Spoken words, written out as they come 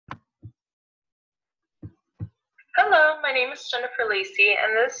Hello, my name is Jennifer Lacey,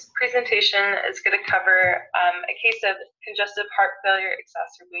 and this presentation is going to cover a case of congestive heart failure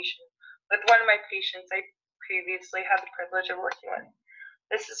exacerbation with one of my patients I previously had the privilege of working with.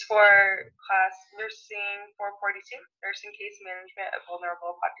 This is for class nursing 442, nursing case management of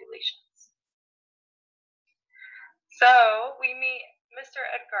vulnerable populations. So we meet Mr.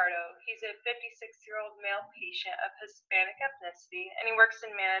 Edgardo. He's a 56-year-old male patient of Hispanic ethnicity, and he works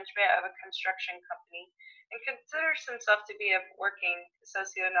in management of a construction company and considers himself to be of working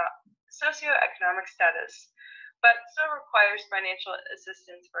socioeconomic status, but still requires financial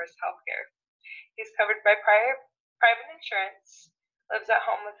assistance for his health care. He's covered by private insurance, lives at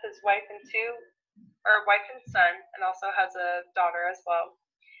home with his wife and son, and also has a daughter as well.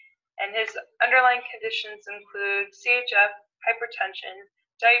 And his underlying conditions include CHF, hypertension,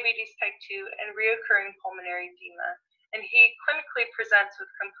 diabetes type 2, and reoccurring pulmonary edema. And he clinically presents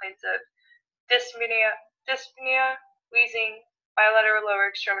with complaints of dyspnea, wheezing, bilateral lower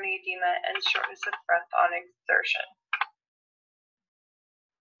extremity edema, and shortness of breath on exertion.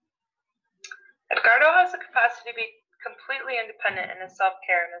 Edgardo has the capacity to be completely independent in his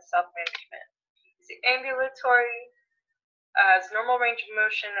self-care and his self-management. He's ambulatory, has normal range of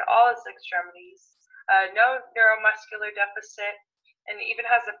motion in all his extremities, no neuromuscular deficit, and even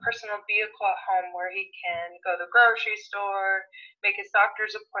has a personal vehicle at home where he can go to the grocery store, make his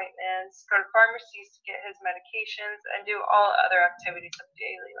doctor's appointments, go to pharmacies to get his medications, and do all other activities of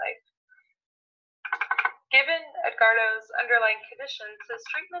daily life. Given Edgardo's underlying conditions, his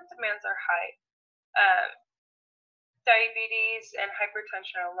treatment demands are high. Diabetes and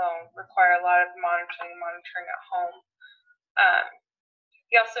hypertension alone require a lot of monitoring at home.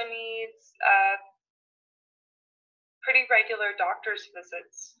 He also needs pretty regular doctor's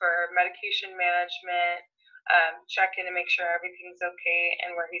visits for medication management, check in to make sure everything's okay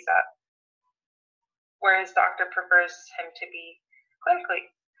and where he's at, where his doctor prefers him to be clinically.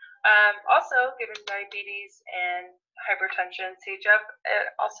 Also, given diabetes and hypertension, CHF,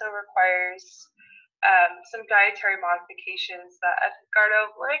 it also requires some dietary modifications that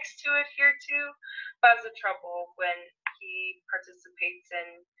Edgardo likes to adhere to, but has trouble when he participates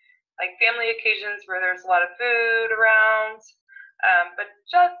in like family occasions where there's a lot of food around, but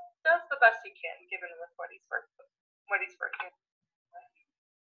just does the best he can given with what he's working with.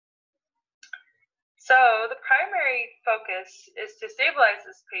 So the primary focus is to stabilize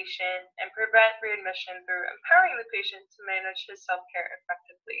this patient and prevent readmission through empowering the patient to manage his self-care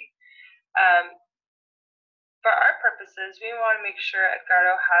effectively. For our purposes, we want to make sure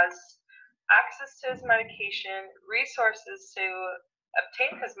Edgardo has access to his medication, resources to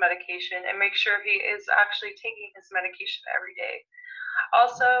obtain his medication, and make sure he is actually taking his medication every day.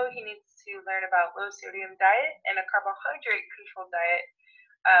 Also, he needs to learn about low sodium diet and a carbohydrate controlled diet,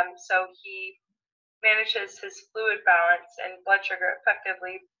 so he manages his fluid balance and blood sugar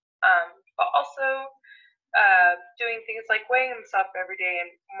effectively, but also doing things like weighing himself every day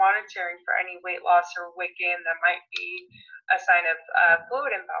and monitoring for any weight loss or weight gain that might be a sign of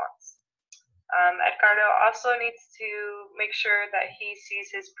fluid imbalance. Edgardo also needs to make sure that he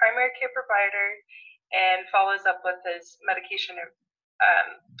sees his primary care provider and follows up with his medication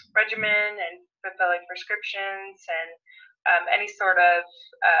regimen and fulfilling prescriptions and any sort of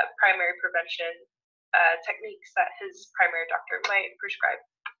primary prevention techniques that his primary doctor might prescribe.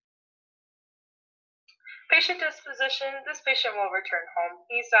 Patient disposition, this patient will return home.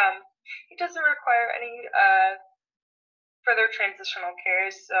 He doesn't require any further transitional care,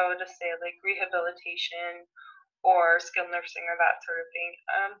 so to say like rehabilitation or skilled nursing or that sort of thing.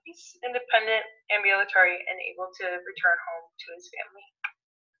 He's independent, ambulatory, and able to return home to his family.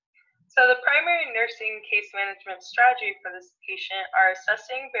 So the primary nursing case management strategy for this patient are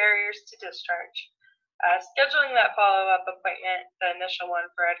assessing barriers to discharge, scheduling that follow-up appointment, the initial one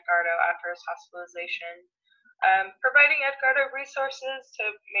for Edgardo after his hospitalization, providing Edgardo resources to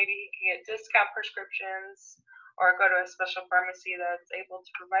maybe he can get discount prescriptions or go to a special pharmacy that's able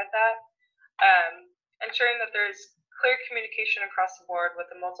to provide that, ensuring that there's clear communication across the board with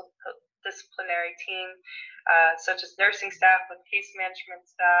the multidisciplinary team, such as nursing staff with case management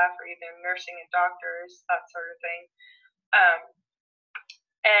staff or either nursing and doctors, that sort of thing.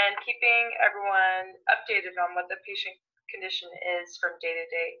 And keeping everyone updated on what the patient condition is from day to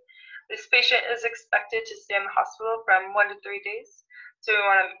day. This patient is expected to stay in the hospital from 1 to 3 days, so we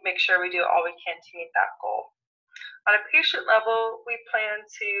want to make sure we do all we can to meet that goal. On a patient level, we plan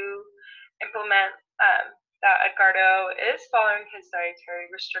to implement that Edgardo is following his dietary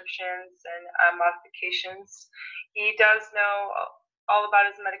restrictions and modifications. He does know all about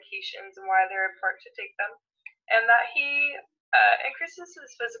his medications and why they're important to take them, and that he increases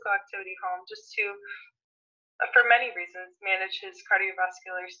his physical activity home just to for many reasons, manage his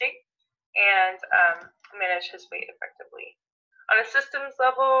cardiovascular state and manage his weight effectively. On a systems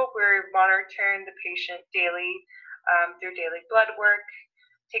level, we're monitoring the patient daily through daily blood work,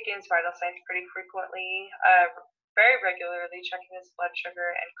 taking his vital signs pretty frequently, very regularly checking his blood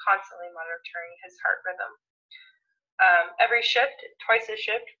sugar, and constantly monitoring his heart rhythm. Every shift, twice a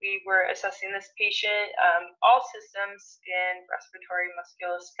shift, we were assessing this patient, all systems, skin, respiratory,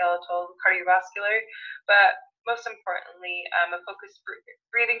 musculoskeletal, cardiovascular, but most importantly, a focused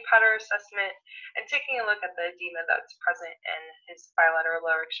breathing pattern assessment and taking a look at the edema that's present in his bilateral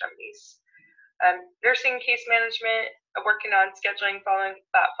lower extremities. Nursing case management, working on scheduling following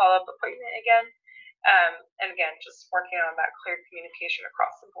that follow-up appointment again, and again, just working on that clear communication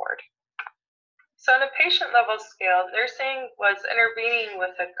across the board. So on a patient level scale, nursing was intervening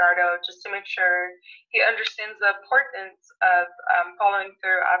with Edgardo just to make sure he understands the importance of following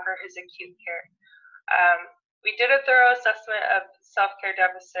through after his acute care. We did a thorough assessment of self-care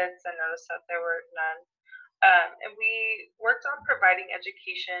deficits and noticed that there were none. And we worked on providing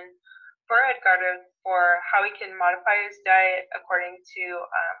education for Edgardo for how he can modify his diet according to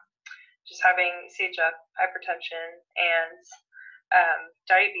just having CHF, hypertension, and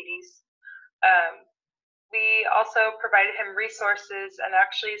diabetes. We also provided him resources and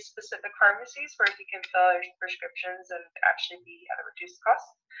actually specific pharmacies where he can fill his prescriptions and actually be at a reduced cost.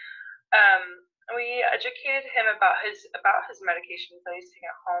 We educated him about his medications that he's taking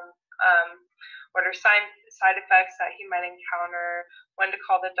at home, what are side effects that he might encounter, when to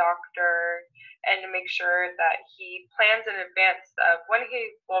call the doctor, and to make sure that he plans in advance of when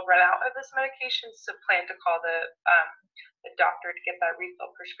he will run out of his medications to plan to call the doctor to get that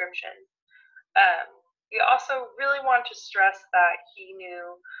refill prescription. We also really want to stress that he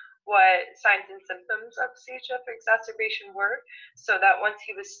knew what signs and symptoms of CHF exacerbation were, so that once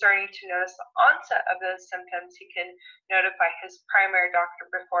he was starting to notice the onset of those symptoms, he can notify his primary doctor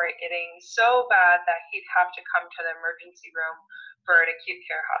before it getting so bad that he'd have to come to the emergency room for an acute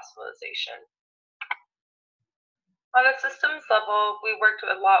care hospitalization. On a systems level, we worked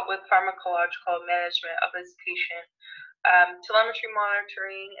a lot with pharmacological management of this patient. Telemetry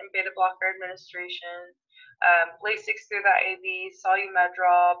monitoring and beta blocker administration, Lasix through the IV,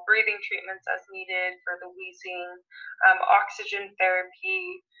 Solumedrol, breathing treatments as needed for the wheezing, oxygen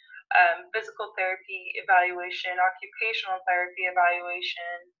therapy, physical therapy evaluation, occupational therapy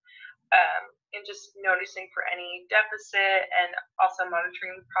evaluation, and just noticing for any deficit and also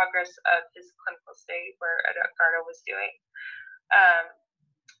monitoring progress of his clinical state where Edgardo was doing.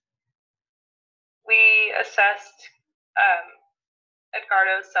 We assessed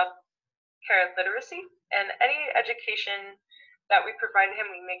Edgardo's self-care literacy, and any education that we provided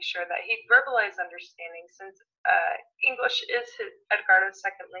him, we make sure that he verbalized understanding. Since English is Edgardo's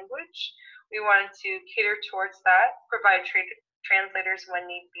second language, we wanted to cater towards that, provide translators when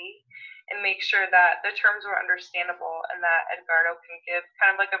need be, and make sure that the terms were understandable and that Edgardo can give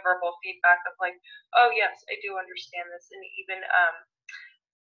kind of like a verbal feedback of like, oh yes, I do understand this, and even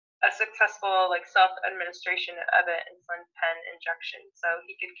a successful self-administration of an insulin pen injection, so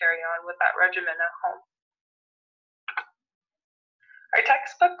he could carry on with that regimen at home. Our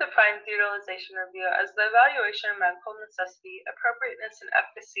textbook defines utilization review as the evaluation of medical necessity, appropriateness, and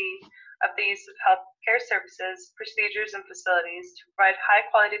efficacy of the use of healthcare services, procedures, and facilities to provide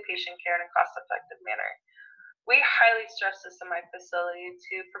high-quality patient care in a cost-effective manner. We highly stress this in my facility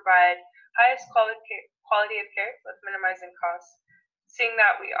to provide highest quality of care with minimizing costs, seeing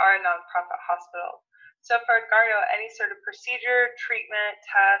that we are a nonprofit hospital. So for Edgardo, any sort of procedure, treatment,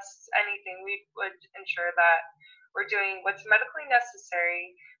 tests, anything, we would ensure that we're doing what's medically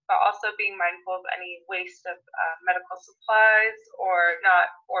necessary, but also being mindful of any waste of medical supplies or not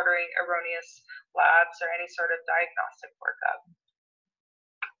ordering erroneous labs or any sort of diagnostic workup.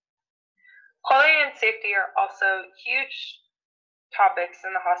 Quality and safety are also huge topics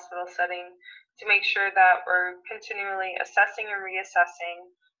in the hospital setting to make sure that we're continually assessing and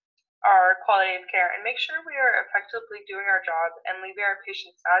reassessing our quality of care and make sure we are effectively doing our job and leaving our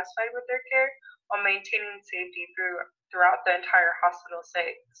patients satisfied with their care while maintaining safety throughout the entire hospital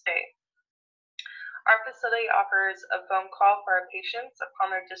stay. Our facility offers a phone call for our patients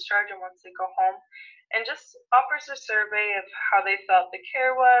upon their discharge and once they go home, and just offers a survey of how they felt the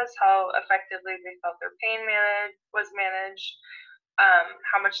care was, how effectively they felt their pain was managed,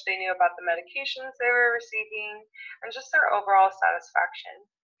 how much they knew about the medications they were receiving, and just their overall satisfaction.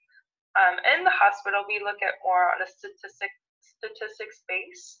 In the hospital, we look at more on a statistics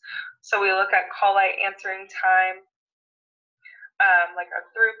base. So we look at call light answering time, like our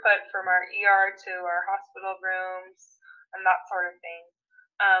throughput from our ER to our hospital rooms, and that sort of thing.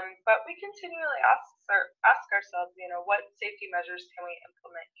 But we continually ask ourselves, what safety measures can we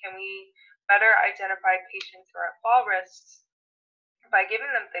implement? Can we better identify patients who are at fall risks by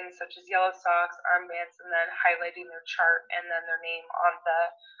giving them things such as yellow socks, armbands, and then highlighting their chart and then their name on the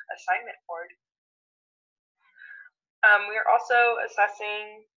assignment board? We are also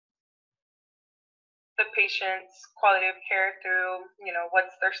assessing the patient's quality of care through,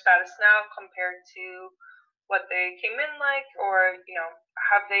 what's their status now compared to what they came in like, or,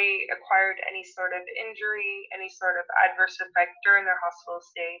 have they acquired any sort of injury, any sort of adverse effect during their hospital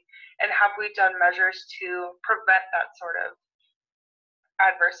stay, and have we done measures to prevent that sort of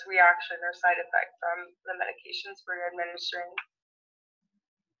adverse reaction or side effect from the medications we're administering?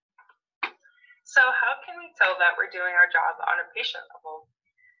 So how can we tell that we're doing our job on a patient level?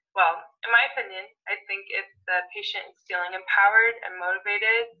 Well, in my opinion, I think if the patient is feeling empowered and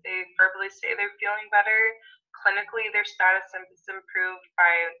motivated, they verbally say they're feeling better, clinically their status is improved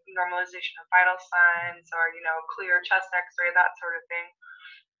by normalization of vital signs or, clear chest x-ray, that sort of thing,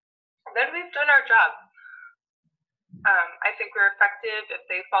 then we've done our job. I think we're effective if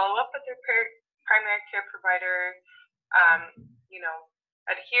they follow up with their primary care provider,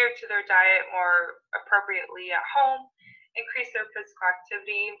 adhere to their diet more appropriately at home, increase their physical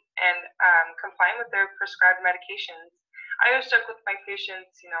activity, and comply with their prescribed medications. I always joke with my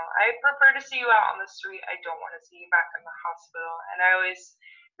patients, I prefer to see you out on the street. I don't want to see you back in the hospital. And I always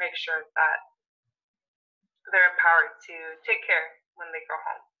make sure that they're empowered to take care when they go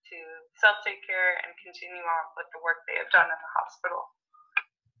home, to self-take care and continue on with the work they have done in the hospital.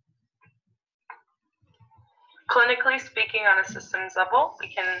 Clinically speaking, on a systems level, we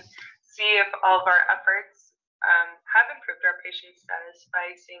can see if all of our efforts have improved our patient status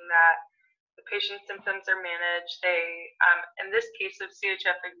by seeing that the patient's symptoms are managed. They, in this case of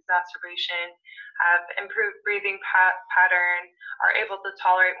CHF exacerbation, have improved breathing pattern, are able to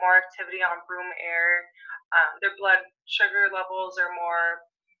tolerate more activity on room air. Their blood sugar levels are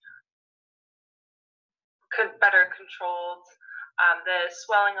better controlled. The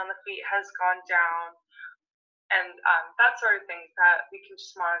swelling on the feet has gone down. And that sort of thing that we can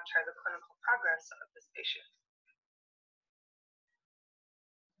just monitor the clinical progress of this patient.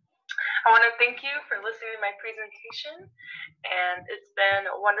 I want to thank you for listening to my presentation, and it's been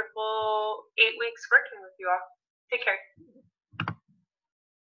a wonderful 8 weeks working with you all. Take care.